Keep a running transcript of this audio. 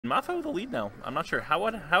MaFo the lead now. I'm not sure how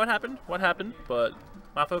it happened, but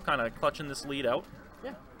MaFo kind of clutching this lead out.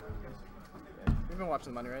 Yeah. You've been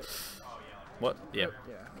watching the money, right? What? Yeah.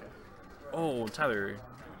 Yeah. Okay. Oh, Tyler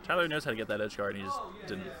knows how to get that edge guard, and he just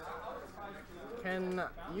didn't. Can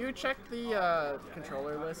you check the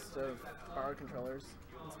controller list of borrowed controllers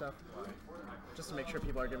and stuff, just to make sure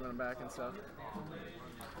people are giving them back and stuff?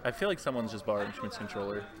 I feel like someone's just borrowed Schmidt's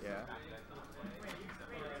controller. Yeah.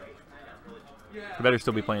 You better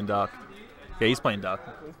still be playing Doc. Yeah, he's playing Doc.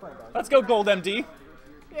 He's playing Doc. Let's go, Gold MD.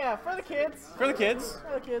 Yeah, for the kids. For the kids.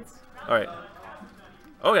 For the kids. All right.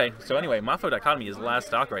 Okay, so anyway, MaFo Dichotomy is last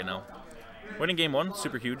stock right now. Winning game one,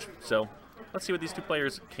 super huge. So let's see what these two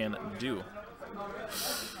players can do.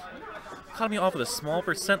 Dichotomy off with a small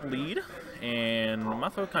percent lead, and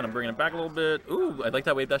MaFo kind of bringing it back a little bit. Ooh, I like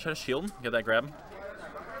that wave dash out of shield. Get that grab.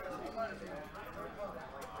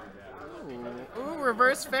 Ooh,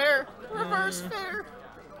 reverse fair. Reverse fair.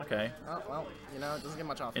 Okay. Oh, well, you know, it doesn't get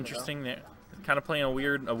much off. Interesting there. Kind of playing a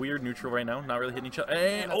weird neutral right now. Not really hitting each other.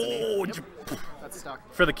 And, oh, yep. That's a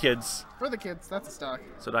stock. For the kids. For the kids, that's a stock.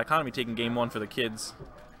 So Dichotomy taking game one for the kids.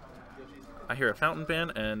 I hear a fountain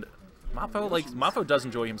pen, and MaFo does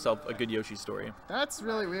enjoy himself a good Yoshi story. That's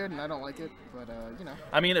really weird, and I don't like it, but you know.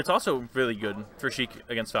 I mean, it's also really good for Sheik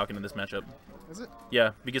against Falcon in this matchup. Is it?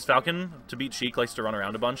 Yeah, because Falcon, to beat Sheik, likes to run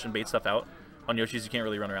around a bunch and bait stuff out. On Yoshi's, you can't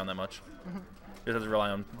really run around that much. You just have to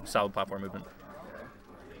rely on solid platform movement.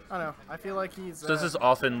 I don't know. I feel like he's. So this is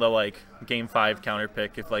often the like game 5 counter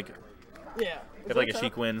pick if like if like a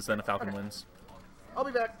Sheik wins, then a Falcon wins. I'll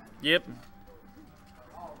be back. Yep.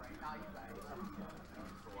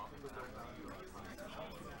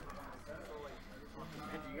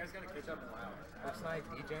 You guys gotta catch up in WoW. Brooks and I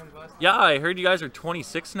E-jammed last Yeah, I heard you guys are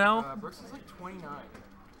 26 now. Brooks is like 29.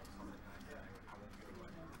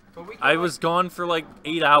 But we I was gone for like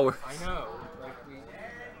 8 hours. I know. Like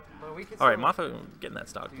we can All right, still MaFo getting that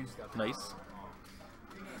stock. do stuff. Nice.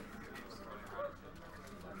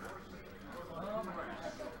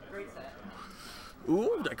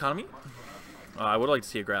 Ooh, Dichotomy. I would like to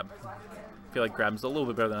see a grab. I feel like grab's a little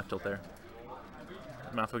bit better than F tilt there.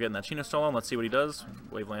 MaFo getting that Chino stolen. Let's see what he does.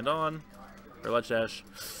 Wave land on. Or ledge dash.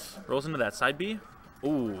 Rolls into that side B.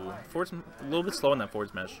 Ooh, forward, a little bit slow in that forward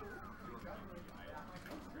smash.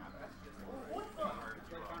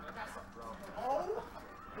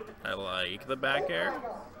 I like the back air.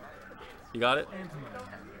 You got it?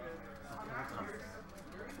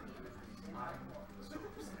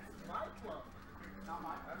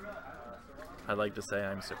 I'd like to say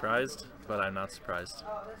I'm surprised, but I'm not surprised.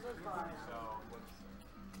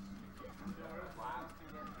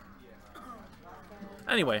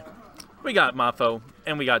 Anyway, we got MaFo,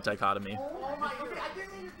 and we got Dichotomy. Oh my god, I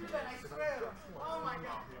didn't mean to do that, I swear. Oh my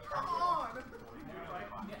god, come on.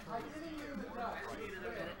 I didn't mean to.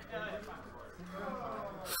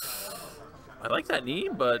 I like that knee,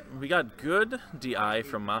 but we got good DI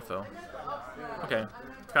from MaFo. Okay,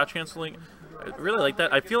 crouch canceling. I really like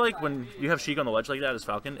that. I feel like when you have Sheik on the ledge like that as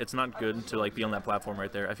Falcon, it's not good to like be on that platform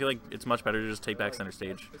right there. I feel like it's much better to just take back center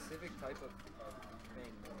stage. Specific type of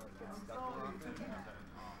thing that gets stuck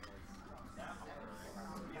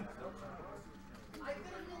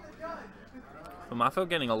But MaFo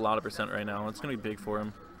getting a lot of percent right now. It's gonna be big for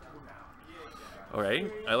him. All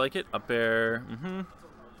right, I like it. Up air.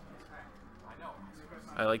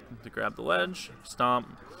 I like to grab the ledge,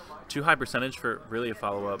 stomp. Too high percentage for really a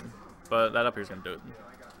follow-up, but that up air is gonna do it.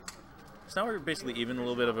 So now we're basically even, a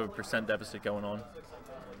little bit of a percent deficit going on.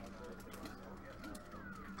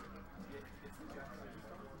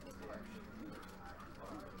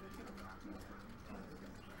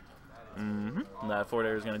 That forward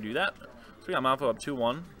air is gonna do that. So we got MaFo up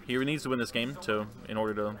 2-1. He needs to win this game in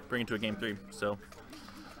order to bring it to a game 3. So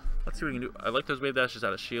let's see what we can do. I like those wave dashes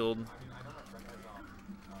out of shield.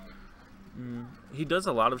 He does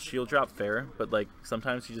a lot of shield drop fair, but like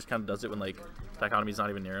sometimes he just kind of does it when like Dichotomy's not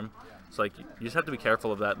even near him. So like you just have to be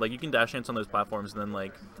careful of that. Like you can dash dance on those platforms and then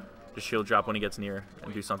like just shield drop when he gets near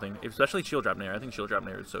and do something. Especially shield drop nair. I think shield drop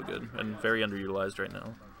nair is so good and very underutilized right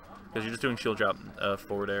now because you're just doing shield drop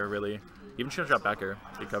forward air really. Even shield drop back air,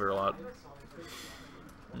 they cover a lot.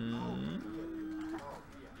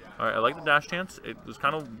 Alright, I like the dash chance. It was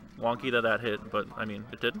kind of wonky that hit, but I mean,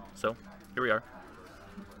 it did. So, here we are.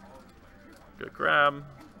 Good grab.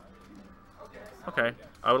 Okay,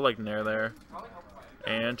 I would like nair there.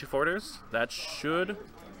 And 2 forward airs. That should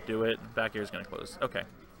do it. Back air is going to close. Okay.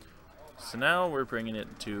 So now we're bringing it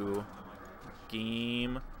to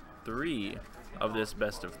game 3 of this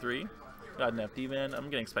best of 3. Got an FD van. I'm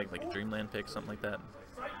going to expect like a Dreamland pick, something like that.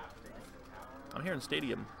 I'm here in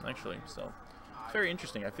Stadium, actually, so very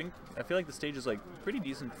interesting. I feel like the stage is like pretty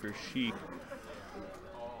decent for Sheik.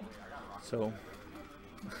 So.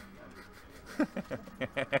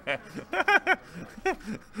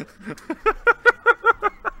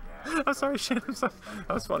 I'm sorry, Shane. I'm sorry.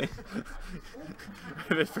 That was funny.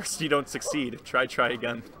 At first you don't succeed. Try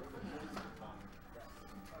again.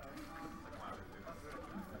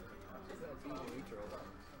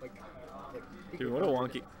 Dude, what a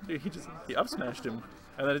wonky. Dude, he up smashed him,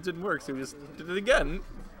 and then it didn't work, so he just did it again.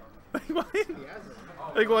 Like, what?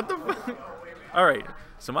 Like, what the fuck? Alright,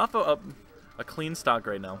 so MaFo up a clean stock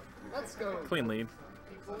right now. Let's go. Clean lead.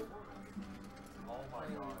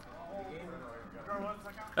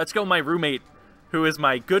 Let's go, my roommate, who is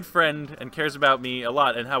my good friend and cares about me a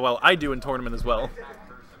lot and how well I do in tournament as well.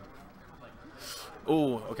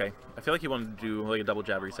 Oh, okay. I feel like he wanted to do like a double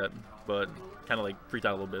jab reset, but kind of like freaked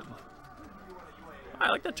out a little bit. I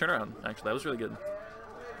like that turnaround, actually. That was really good.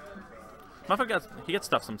 MaFo he gets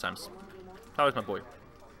stuff sometimes. Always my boy.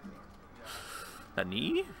 That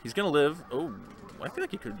knee? He's gonna live. Oh, I feel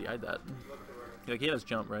like he could have DI'd that. Like, he had his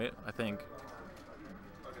jump, right? I think.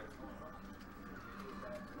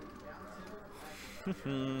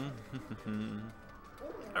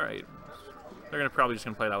 Alright. They're probably just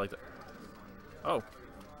gonna play it out like that. Oh.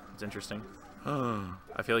 It's interesting.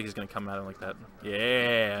 I feel like he's gonna come at him like that.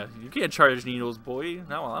 Yeah! You can't charge needles, boy!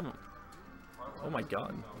 Not while I'm... Oh my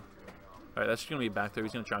god. Alright, that's just gonna be back there.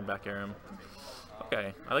 He's gonna try and back air him.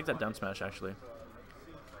 Okay. I like that down smash, actually.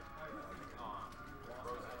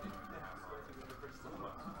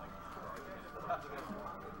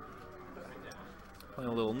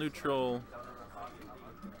 Playing a little neutral.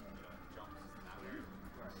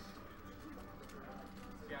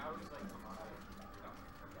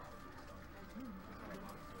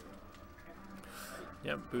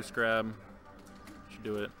 Yep, boost grab. Should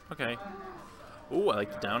do it. Okay. Ooh, I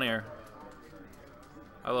like the down air.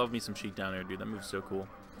 I love me some Sheik down air, dude. That move's so cool.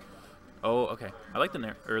 Oh, okay. I like the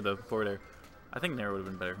nair, or the forward air. I think nair would have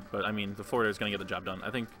been better, but I mean, the forward air is gonna get the job done. I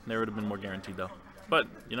think nair would have been more guaranteed though. But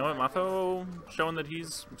you know what, MaFo showing that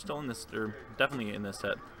he's still in this, or definitely in this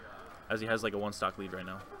set, as he has like a one stock lead right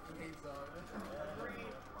now.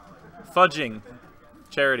 Fudging,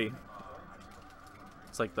 charity.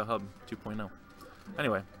 It's like the hub 2.0.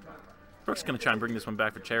 Anyway, Brooke's gonna try and bring this one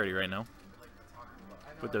back for charity right now.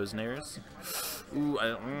 With those nairs. Ooh,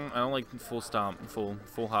 I don't like full stomp, full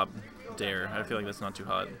hop dare. I feel like that's not too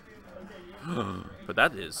hot. But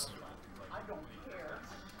that is.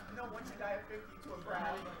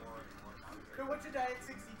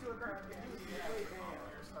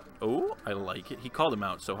 Oh, I like it. He called him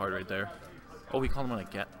out so hard right there. Oh, he called him on a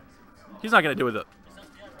get. He's not gonna do it.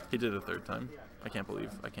 He did it a third time. I can't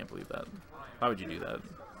believe that. Why would you do that?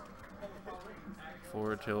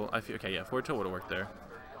 Forward tilt. I feel okay. Yeah, forward tilt would have worked there.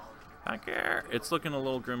 Back air. It's looking a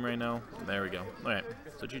little grim right now. There we go. All right.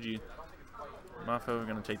 So GG. MaFo, we're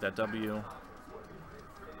gonna take that W.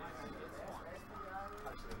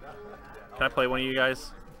 Can I play one of you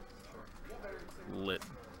guys? Lit.